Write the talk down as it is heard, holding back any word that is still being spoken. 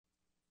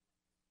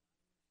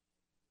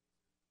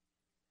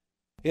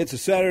It's a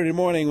Saturday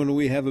morning when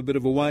we have a bit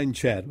of a wine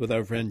chat with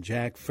our friend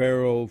Jack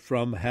Farrell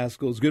from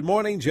Haskell's. Good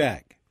morning,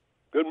 Jack.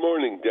 Good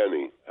morning,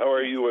 Denny. How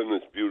are you on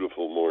this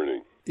beautiful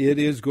morning? It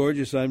is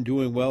gorgeous. I'm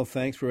doing well.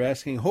 Thanks for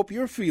asking. Hope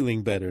you're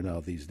feeling better now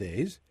these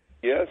days.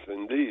 Yes,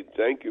 indeed.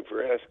 Thank you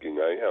for asking.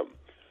 I am.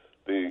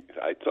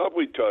 I thought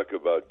we'd talk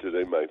about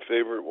today my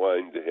favorite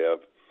wine to have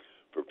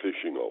for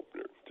fishing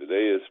opener.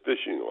 Today is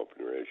fishing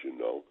opener, as you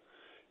know.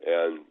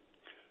 And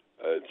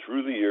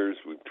through the years,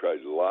 we've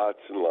tried lots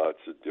and lots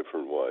of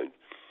different wines.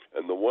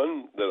 And the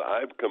one that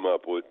I've come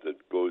up with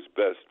that goes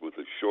best with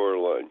a shore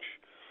lunch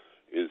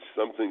is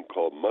something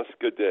called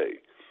Muscadet.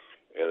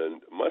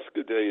 And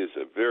Muscadet is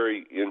a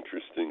very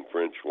interesting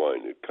French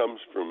wine. It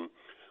comes from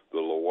the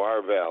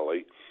Loire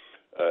Valley,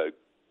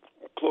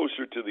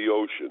 closer to the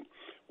ocean,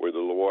 where the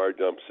Loire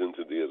dumps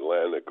into the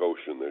Atlantic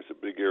Ocean. There's a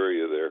big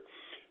area there,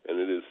 and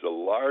it is the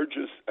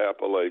largest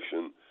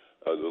appellation,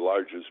 the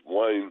largest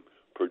wine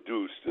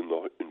produced in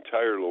the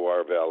entire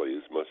Loire Valley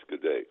is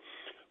Muscadet.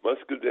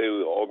 Muscadet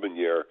with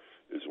Aubinière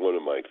is one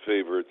of my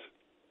favorites,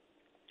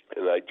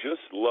 and I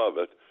just love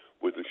it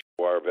with the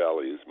Loire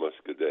Valley is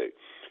Muscadet.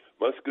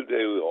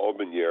 Muscadet with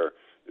Aubinière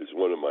is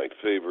one of my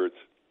favorites,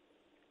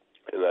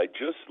 and I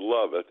just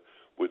love it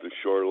with a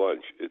shore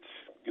lunch. It's,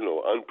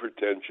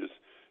 unpretentious.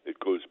 It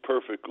goes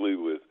perfectly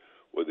with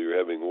whether you're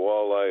having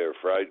walleye or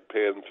fried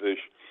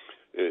panfish.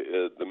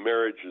 The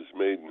marriage is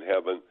made in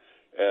heaven,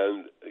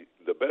 and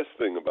the best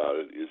thing about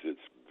it is it's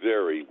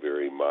very,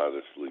 very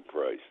modestly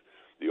priced.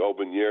 The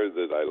Aubinière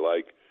that I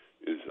like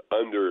is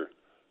under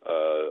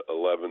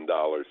 $11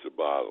 a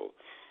bottle.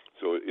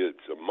 So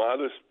it's a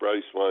modest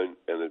price wine,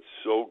 and it's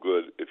so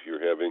good if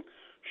you're having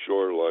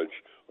shore lunch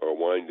or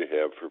wine to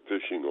have for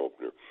fishing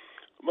opener.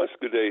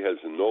 Muscadet has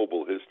a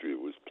noble history.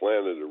 It was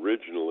planted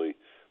originally,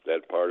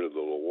 that part of the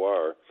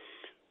Loire,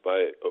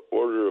 by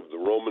order of the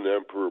Roman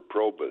Emperor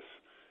Probus,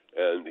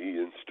 and he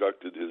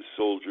instructed his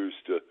soldiers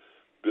to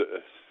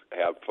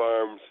have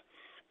farms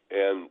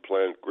and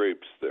plant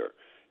grapes there.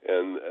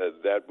 And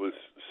that was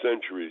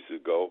centuries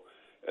ago.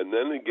 And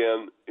then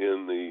again,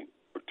 in the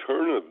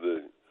turn of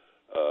the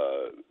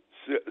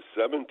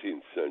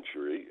 17th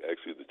century,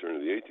 actually the turn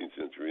of the 18th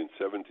century, in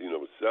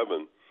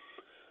 1707,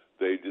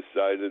 they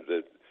decided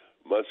that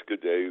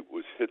Muscadet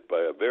was hit by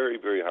a very,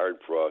 very hard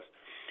frost,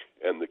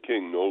 and the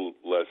king, no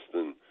less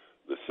than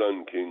the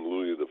Sun King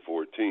Louis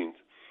XIV,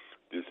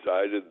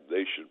 decided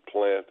they should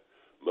plant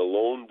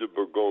Melon de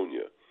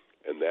Bourgogne,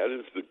 and that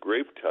is the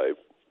grape type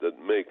that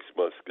makes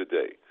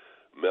Muscadet,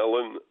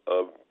 melon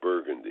of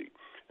Burgundy.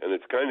 And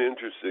it's kind of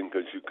interesting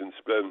because you can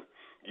spend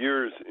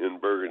years in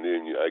Burgundy,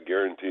 and I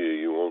guarantee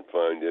you won't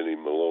find any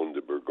Melon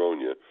de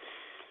Bourgogne.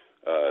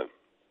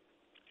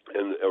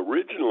 And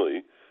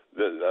originally,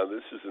 now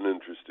this is an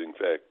interesting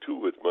fact, too,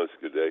 with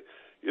Muscadet.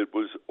 It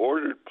was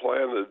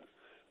planted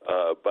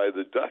by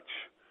the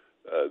Dutch.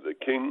 The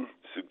king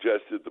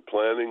suggested the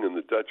planting, and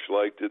the Dutch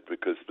liked it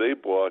because they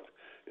bought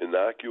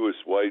innocuous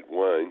white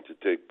wine to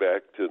take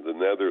back to the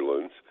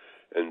Netherlands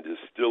and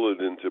distill it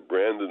into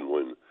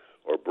Brandywine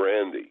or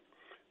brandy.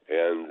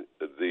 And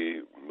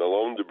the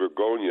Melon de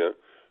Bourgogne,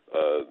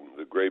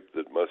 the grape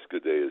that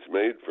Muscadet is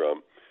made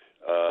from,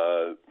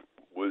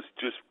 was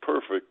just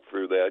perfect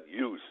for that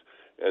use.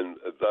 And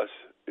thus,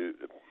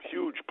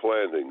 huge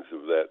plantings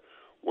of that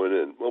went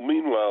in. Well,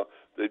 meanwhile,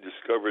 they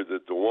discovered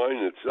that the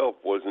wine itself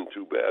wasn't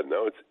too bad.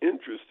 Now, it's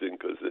interesting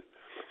because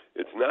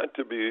it's not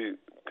to be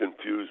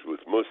confused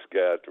with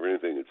Muscat or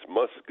anything. It's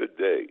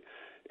Muscadet,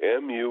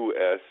 Muscadent.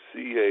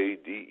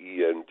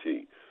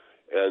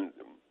 And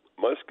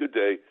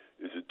Muscadet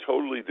is a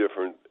totally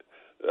different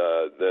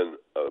than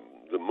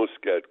the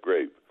Muscat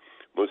grape.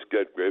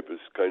 Muscat grape is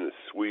kind of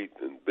sweet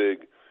and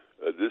big.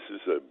 This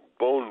is a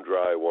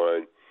bone-dry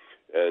wine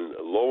and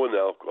low in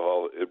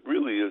alcohol. It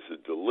really is a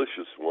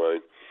delicious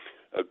wine,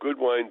 a good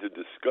wine to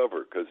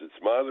discover because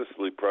it's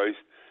modestly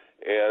priced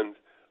and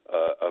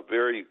a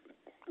very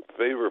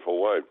flavorful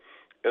wine.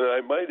 And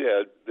I might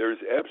add,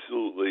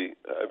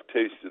 I've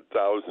tasted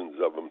thousands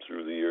of them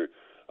through the year.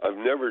 I've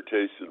never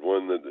tasted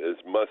one that is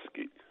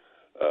musky.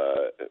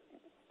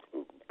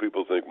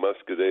 People think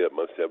Muscadet, it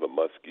must have a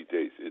musky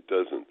taste. It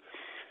doesn't.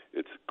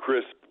 It's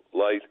crisp,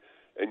 light.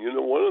 And,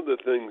 one of the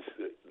things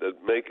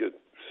that make it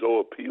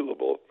so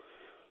appealable,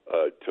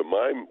 to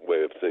my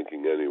way of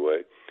thinking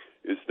anyway,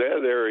 is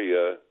that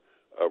area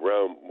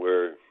around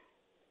where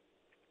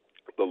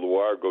the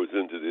Loire goes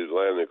into the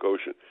Atlantic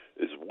Ocean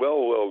is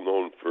well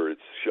known for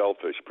its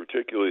shellfish,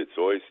 particularly its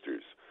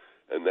oysters.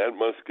 And that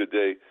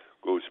Muscadet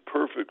goes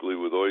perfectly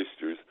with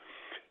oysters.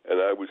 And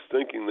I was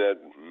thinking that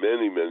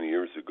many, many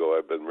years ago.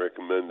 I've been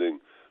recommending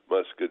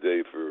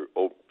Muscadet for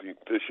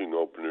fishing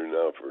opener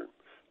now for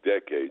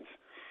decades.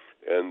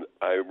 And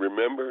I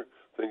remember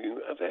thinking,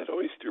 that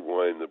oyster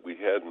wine that we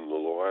had in the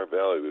Loire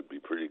Valley would be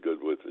pretty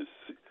good with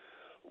this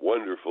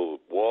wonderful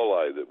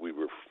walleye that we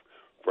were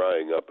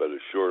frying up at a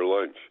shore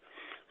lunch.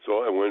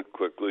 So I went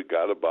quickly,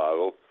 got a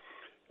bottle,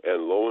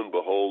 and lo and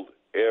behold,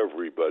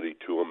 everybody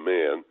to a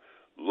man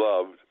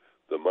loved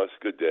the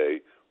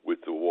Muscadet with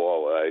the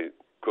walleye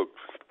cooked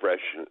fresh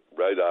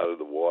right out of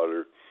the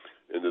water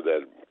into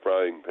that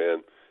frying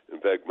pan. In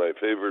fact, my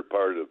favorite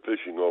part of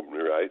fishing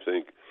opener, I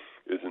think,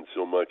 isn't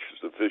so much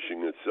the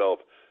fishing itself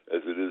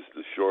as it is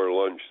the shore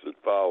lunch that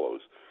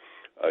follows.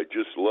 I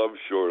just love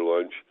shore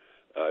lunch.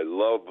 I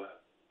love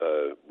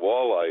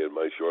walleye in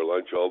my shore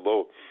lunch,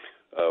 although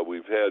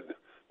we've had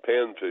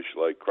panfish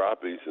like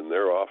crappies, and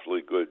they're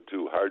awfully good,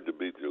 too. Hard to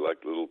beat. They're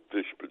like little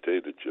fish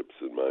potato chips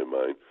in my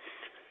mind.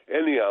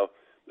 Anyhow,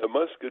 the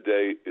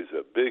Muscadet is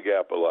a big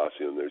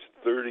Appalachian. There's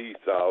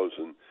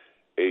 30,000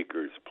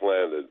 acres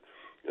planted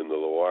in the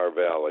Loire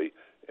Valley,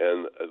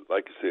 and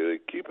like I say, they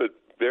keep it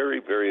very,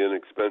 very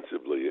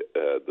inexpensively.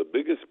 The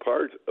biggest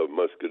part of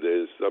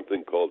Muscadet is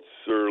something called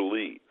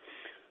sur-lie,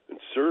 and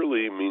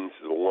sur-lie means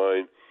the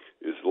wine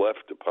is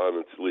left upon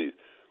its lees.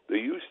 They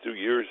used to,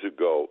 years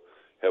ago,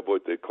 have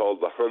what they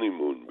called the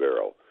honeymoon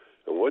barrel,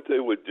 and what they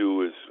would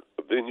do is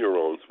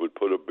vignerons would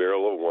put a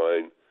barrel of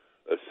wine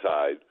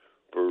aside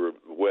for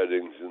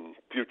weddings and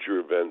future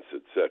events,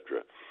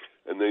 etc.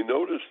 And they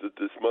noticed that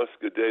this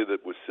Muscadet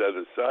that was set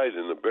aside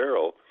in a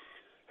barrel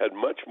had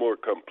much more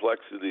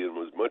complexity and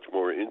was much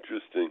more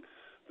interesting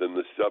than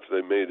the stuff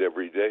they made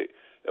every day.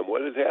 And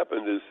what had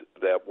happened is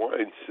that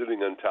wine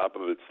sitting on top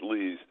of its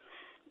lees,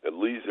 and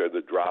lees are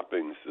the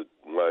droppings that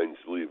wines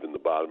leave in the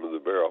bottom of the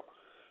barrel,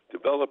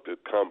 developed a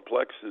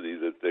complexity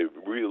that they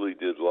really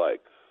did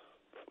like.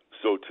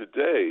 So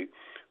today,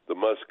 the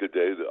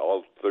Muscadet,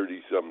 all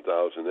 30-some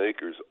thousand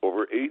acres,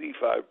 over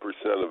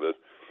 85% of it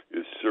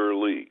is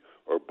sur-lie,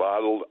 or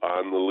bottled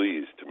on the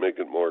lees to make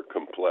it more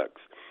complex.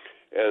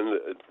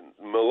 And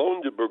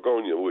Melon de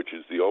Bourgogne, which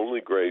is the only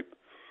grape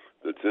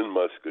that's in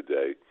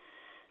Muscadet,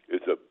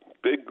 is a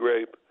big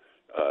grape.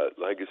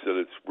 Like I said,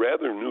 it's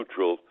rather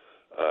neutral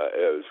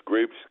as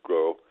grapes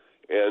grow,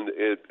 and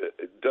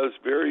it does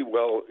very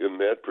well in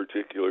that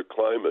particular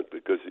climate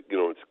because,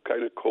 it's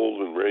kind of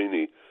cold and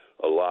rainy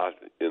a lot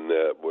in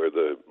that where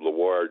the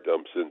Loire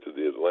dumps into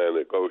the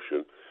Atlantic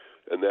Ocean.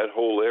 And that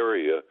whole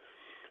area,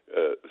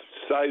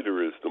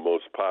 cider is the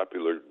most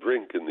popular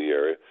drink in the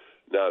area,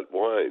 not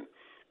wine,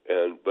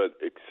 but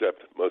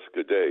except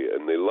Muscadet.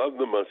 And they love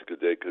the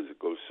Muscadet because it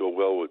goes so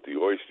well with the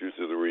oysters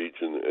of the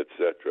region,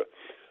 etc.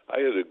 I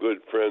had a good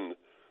friend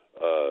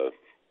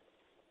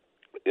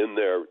in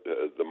there,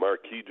 the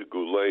Marquis de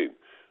Goulaine,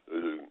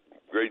 a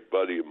great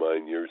buddy of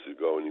mine years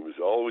ago, and he was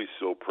always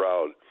so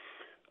proud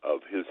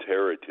of his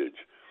heritage.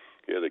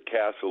 He had a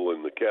castle,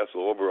 and the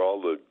castle, over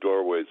all the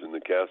doorways in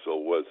the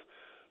castle, was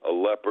a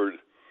leopard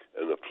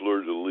and a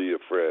fleur-de-lis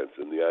of France.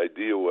 And the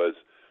idea was,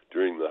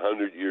 during the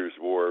 100 Years'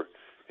 War,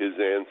 his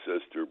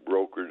ancestor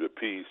brokered a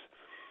peace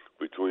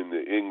between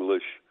the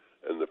English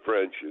and the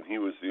French, and he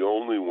was the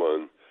only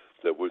one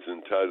that was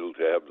entitled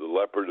to have the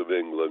leopard of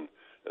England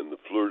and the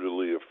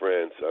fleur-de-lis of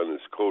France on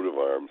his coat of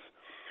arms.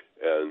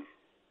 And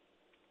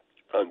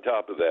on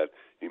top of that,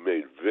 he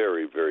made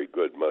very, very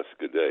good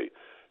Muscadet.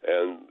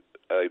 And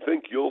I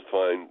think you'll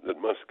find that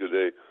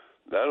Muscadet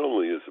not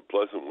only is a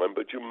pleasant wine,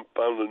 but you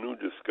found a new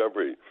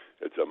discovery.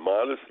 It's a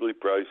modestly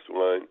priced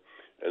wine,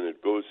 and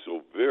it goes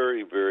so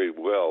very, very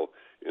well,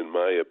 in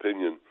my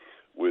opinion,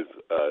 with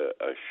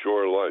a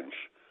shore lunch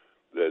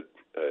that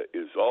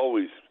is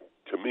always,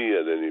 to me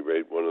at any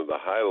rate, one of the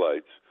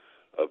highlights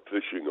of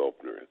fishing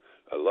opener.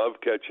 I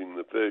love catching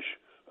the fish.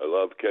 I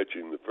love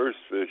catching the first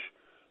fish,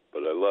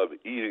 but I love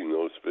eating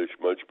those fish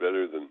much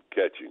better than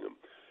catching them.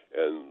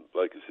 And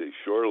like I say,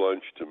 shore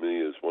lunch to me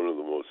is one of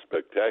the most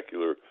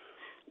spectacular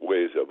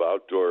ways of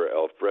outdoor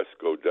al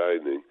fresco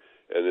dining,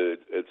 and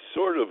it's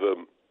sort of a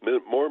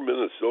more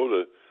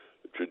Minnesota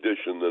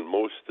tradition than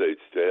most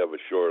states to have a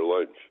shore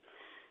lunch.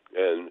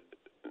 And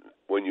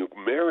when you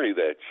marry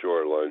that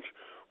shore lunch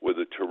with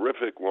a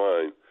terrific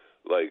wine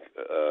like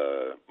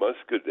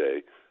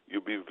Muscadet,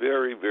 you'll be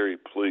very, very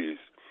pleased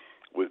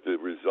with the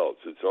results.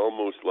 It's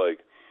almost like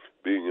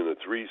being in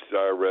a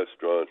 3-star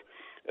restaurant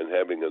and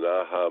having an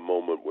aha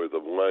moment where the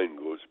wine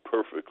goes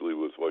perfectly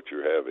with what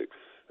you're having.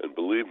 And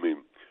believe me,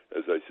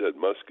 as I said,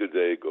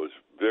 Muscadet goes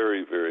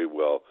very, very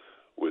well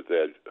with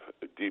that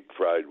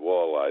deep-fried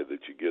walleye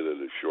that you get at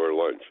a shore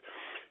lunch.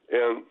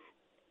 And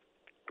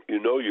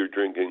you're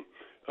drinking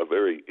a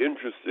very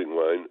interesting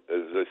wine.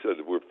 As I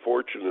said, we're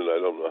fortunate, I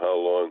don't know how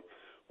long,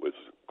 with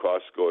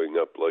costs going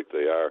up like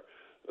they are,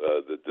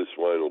 that this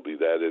wine will be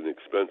that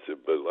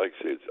inexpensive. But like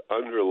I say, it's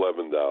under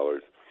 $11.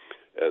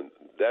 And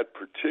that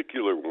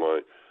particular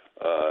wine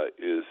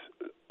is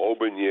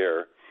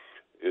Aubinière,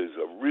 is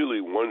a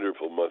really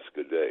wonderful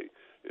Muscadet.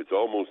 It's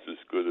almost as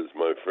good as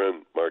my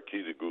friend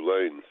Marquis de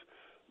Goulaine's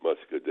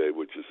Muscadet,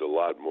 which is a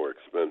lot more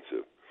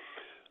expensive.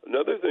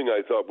 Another thing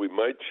I thought we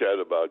might chat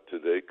about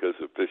today, because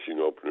of fishing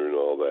opener and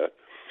all that,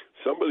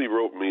 somebody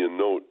wrote me a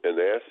note and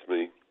asked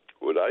me,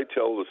 would I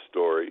tell the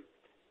story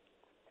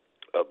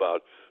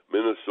about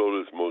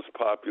Minnesota's most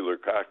popular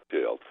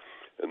cocktail,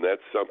 and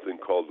that's something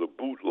called the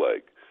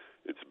bootleg.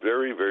 It's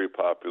very, very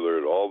popular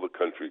at all the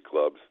country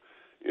clubs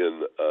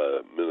in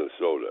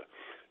Minnesota,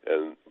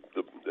 and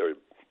they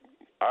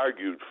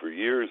argued for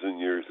years and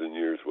years and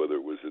years whether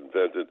it was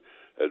invented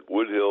at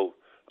Woodhill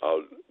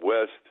out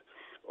west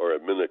or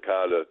at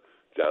Minnetonka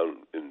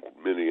down in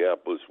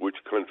Minneapolis, which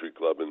country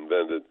club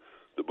invented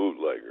the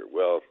bootlegger.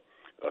 Well,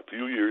 a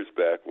few years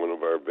back, one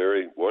of our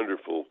very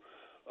wonderful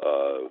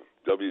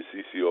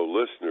WCCO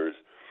listeners,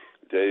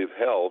 Dave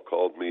Hell,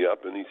 called me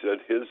up and he said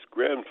his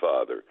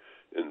grandfather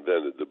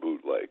invented the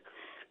bootleg.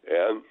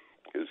 And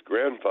his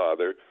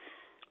grandfather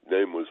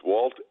name was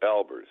Walt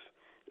Albers,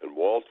 and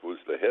Walt was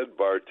the head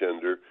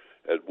bartender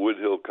at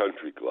Woodhill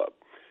Country Club.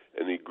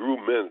 And he grew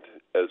mint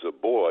as a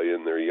boy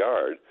in their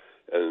yard,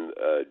 and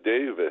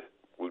Dave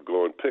would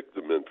go and pick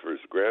the mint for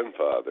his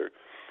grandfather,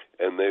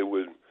 and they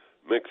would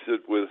mix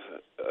it with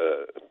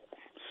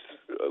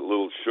a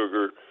little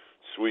sugar,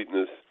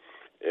 sweetness,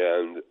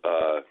 and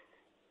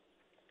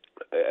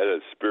add a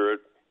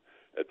spirit.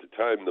 At the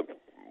time, the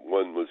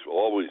one was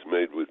always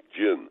made with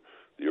gin.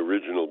 The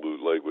original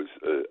bootleg was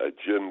a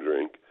gin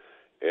drink,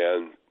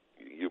 and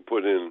you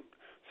put in,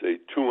 say,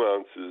 2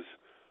 ounces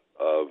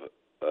of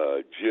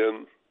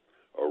gin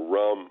or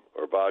rum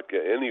or vodka.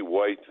 Any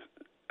white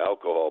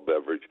alcohol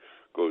beverage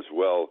goes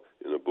well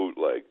in a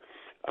bootleg.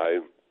 I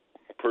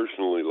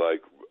personally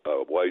like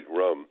white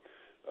rum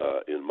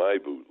in my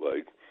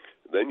bootleg.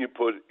 Then you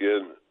put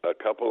in a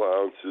couple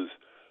ounces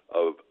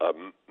of a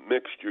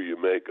mixture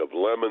you make of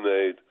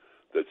lemonade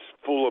that's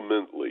full of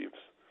mint leaves.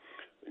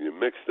 You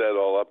mix that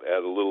all up,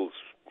 add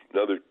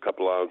another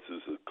couple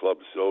ounces of club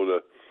soda,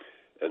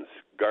 and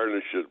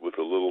garnish it with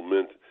a little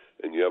mint,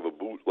 and you have a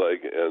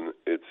bootleg, and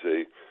it's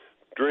a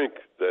drink.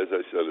 As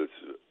I said,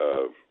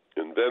 it's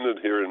invented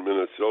here in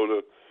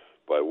Minnesota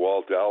by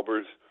Walt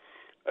Albers,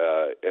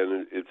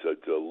 and it's a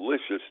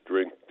delicious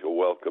drink to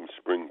welcome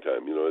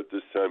springtime. You know, at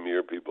this time of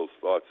year, people's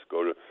thoughts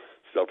go to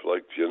stuff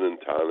like gin and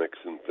tonics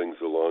and things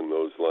along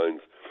those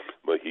lines,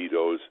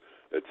 mojitos,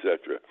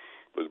 etc.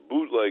 But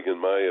bootleg, in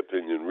my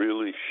opinion,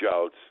 really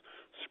shouts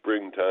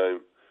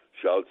springtime,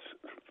 shouts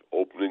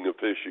opening of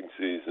fishing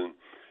season,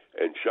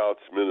 and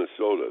shouts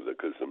Minnesota,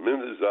 because the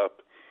mint is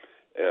up,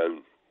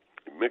 and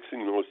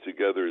mixing those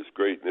together is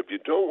great. And if you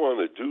don't want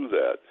to do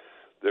that,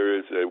 there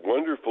is a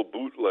wonderful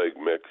bootleg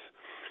mix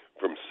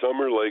from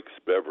Summer Lakes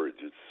Beverage.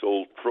 It's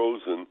sold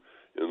frozen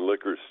in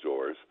liquor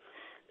stores,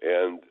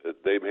 and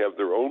they have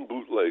their own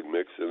bootleg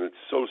mix, and it's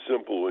so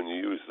simple. When you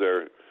use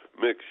their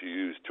mix, you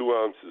use 2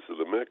 ounces of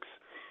the mix,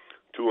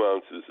 2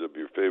 ounces of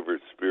your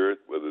favorite spirit,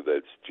 whether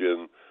that's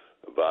gin,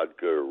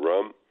 vodka, or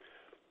rum,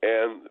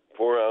 and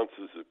 4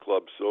 ounces of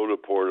club soda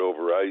poured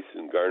over ice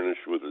and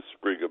garnished with a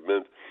sprig of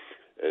mint,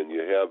 and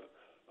you have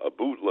a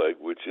bootleg,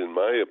 which in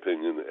my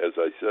opinion, as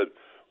I said,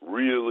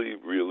 really,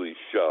 really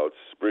shouts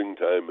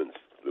springtime, and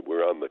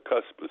we're on the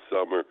cusp of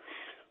summer.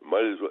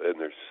 Might as well, and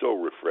they're so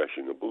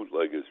refreshing. A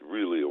bootleg is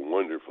really a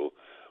wonderful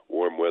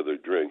warm weather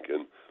drink,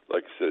 and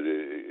like I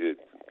said,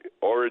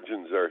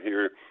 origins are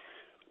here,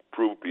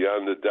 proved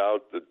beyond a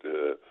doubt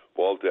that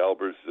Walt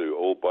Albers, the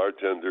old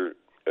bartender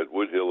at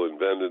Woodhill,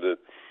 invented it,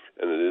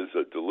 and it is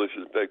a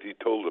delicious. In fact, he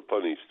told a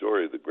funny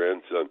story. The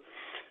grandson,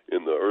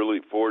 in the early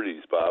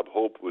 40s, Bob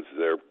Hope was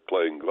there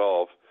playing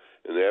golf,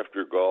 and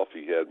after golf,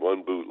 he had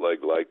one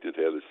bootleg, liked it,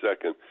 had a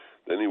second.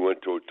 Then he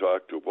went to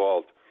talk to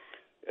Walt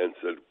and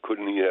said,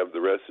 couldn't he have the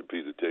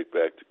recipe to take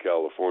back to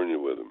California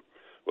with him?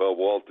 Well,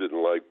 Walt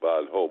didn't like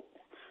Bob Hope,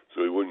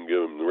 so he wouldn't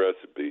give him the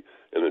recipe,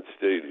 and it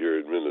stayed here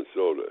in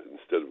Minnesota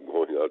instead of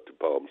going out to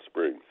Palm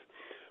Springs.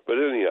 But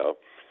anyhow,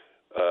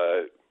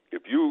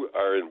 if you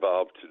are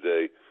involved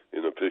today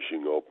in a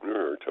fishing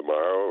opener or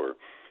tomorrow or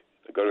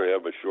going to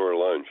have a shore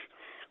lunch,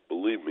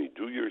 believe me,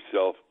 do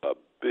yourself a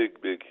big,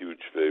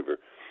 huge favor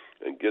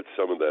and get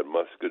some of that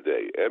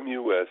Muscadet,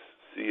 Muscadet.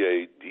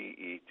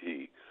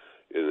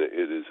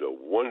 It is a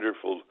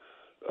wonderful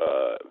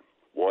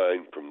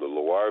wine from the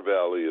Loire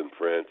Valley in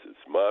France.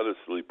 It's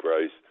modestly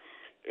priced,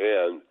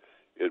 and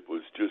it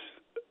was just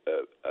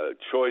a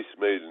choice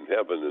made in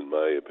heaven, in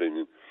my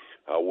opinion,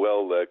 how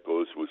well that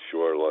goes with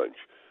shore lunch.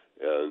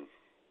 And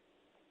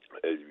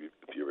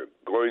if you're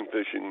going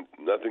fishing,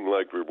 nothing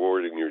like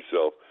rewarding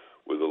yourself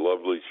with a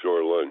lovely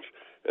shore lunch.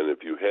 And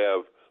if you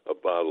have a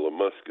bottle of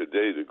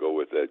Muscadet to go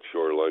with that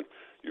shore lunch,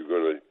 you're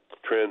going to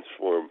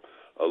transform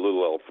a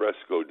little al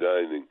fresco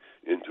dining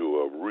into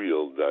a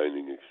real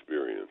dining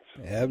experience.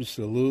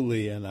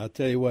 Absolutely. And I'll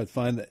tell you what,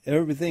 find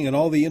everything and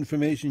all the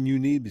information you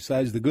need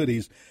besides the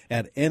goodies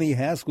at any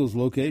Haskell's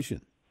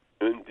location.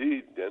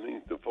 Indeed, Denny.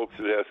 The folks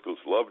at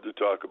Haskell's love to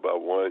talk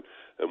about wine,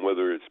 and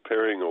whether it's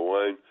pairing a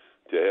wine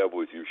to have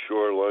with your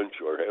shore lunch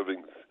or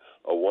having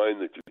a wine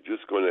that you're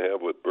just going to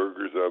have with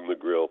burgers on the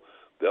grill,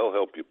 they'll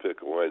help you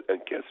pick a wine.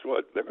 And guess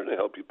what? They're going to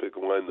help you pick a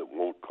wine that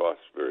won't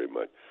cost very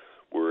much.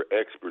 We're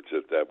experts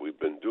at that. We've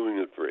been doing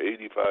it for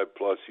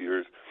 85-plus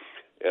years,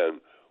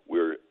 and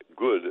we're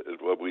good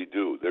at what we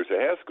do. There's a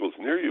Haskell's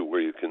near you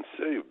where you can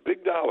save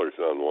big dollars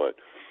on wine.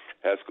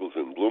 Haskell's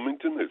in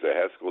Bloomington. There's a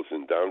Haskell's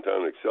in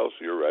downtown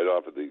Excelsior, right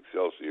off of the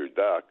Excelsior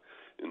dock.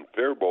 In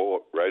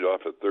Faribault, right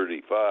off of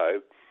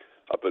 35.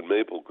 Up in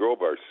Maple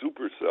Grove, our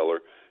super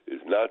cellar is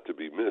not to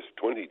be missed,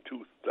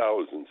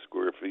 22,000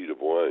 square feet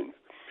of wines.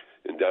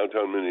 In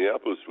downtown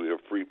Minneapolis, we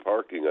have free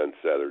parking on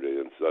Saturday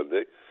and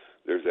Sunday.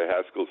 There's a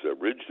Haskell's at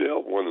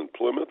Ridgedale, one in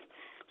Plymouth,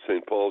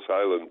 St. Paul's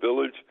Highland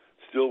Village,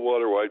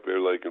 Stillwater, White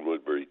Bear Lake, and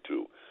Woodbury,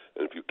 too.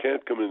 And if you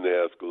can't come into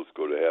Haskell's,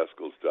 go to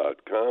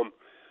Haskells.com,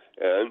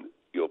 and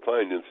you'll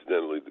find,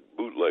 incidentally, the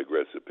bootleg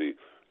recipe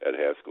at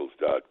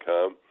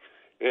Haskells.com,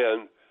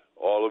 and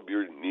all of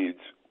your needs,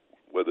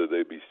 whether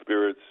they be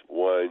spirits,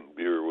 wine,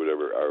 beer,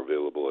 whatever, are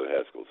available at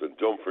Haskell's. And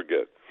don't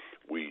forget,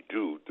 we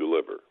do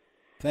deliver.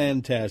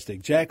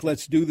 Fantastic. Jack,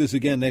 let's do this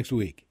again next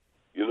week.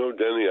 You know,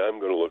 Denny, I'm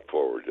going to look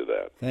forward to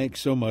that.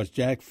 Thanks so much,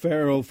 Jack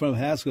Farrell from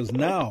Haskell's.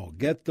 Now,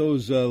 get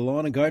those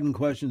lawn and garden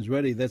questions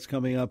ready. That's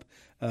coming up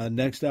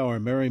next hour.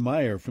 Mary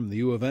Meyer from the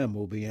U of M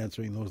will be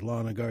answering those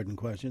lawn and garden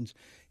questions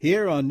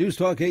here on News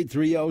Talk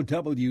 830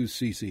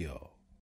 WCCO.